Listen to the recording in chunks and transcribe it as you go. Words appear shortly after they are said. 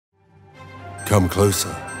Come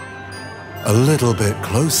closer. A little bit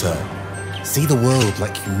closer. See the world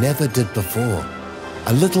like you never did before.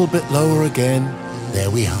 A little bit lower again. There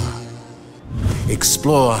we are.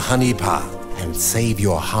 Explore honey path and save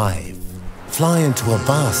your hive. Fly into a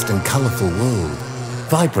vast and colorful world.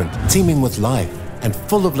 Vibrant, teeming with life, and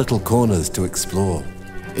full of little corners to explore.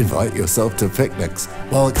 Invite yourself to picnics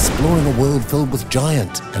while exploring a world filled with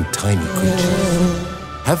giant and tiny creatures.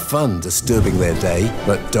 Have fun disturbing their day,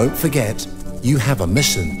 but don't forget, you have a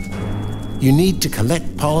mission. You need to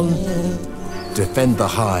collect pollen, defend the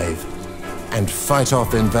hive, and fight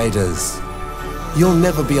off invaders. You'll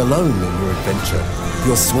never be alone in your adventure.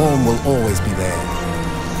 Your swarm will always be there.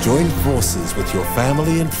 Join forces with your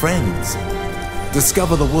family and friends.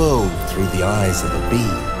 Discover the world through the eyes of a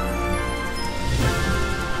bee.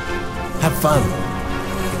 Have fun,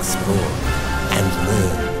 explore, and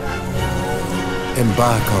learn.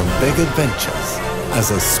 Embark on big adventures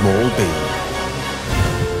as a small bee.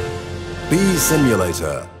 Bee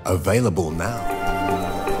Simulator, available now.